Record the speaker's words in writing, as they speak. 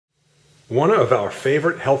One of our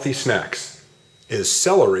favorite healthy snacks is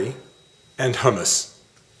celery and hummus.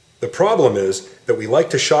 The problem is that we like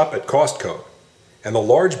to shop at Costco, and the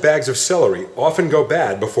large bags of celery often go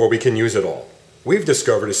bad before we can use it all. We've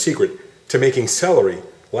discovered a secret to making celery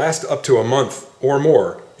last up to a month or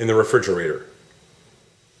more in the refrigerator.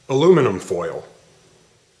 Aluminum foil.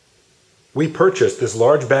 We purchased this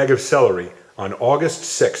large bag of celery on August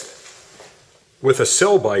 6th with a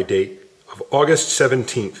sell-by date of August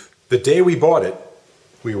 17th. The day we bought it,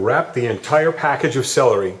 we wrapped the entire package of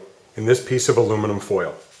celery in this piece of aluminum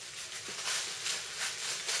foil.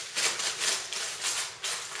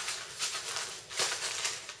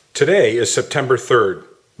 Today is September 3rd,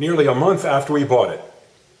 nearly a month after we bought it,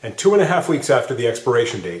 and 2.5 weeks after the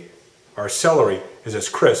expiration date. Our celery is as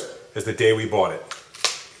crisp as the day we bought it.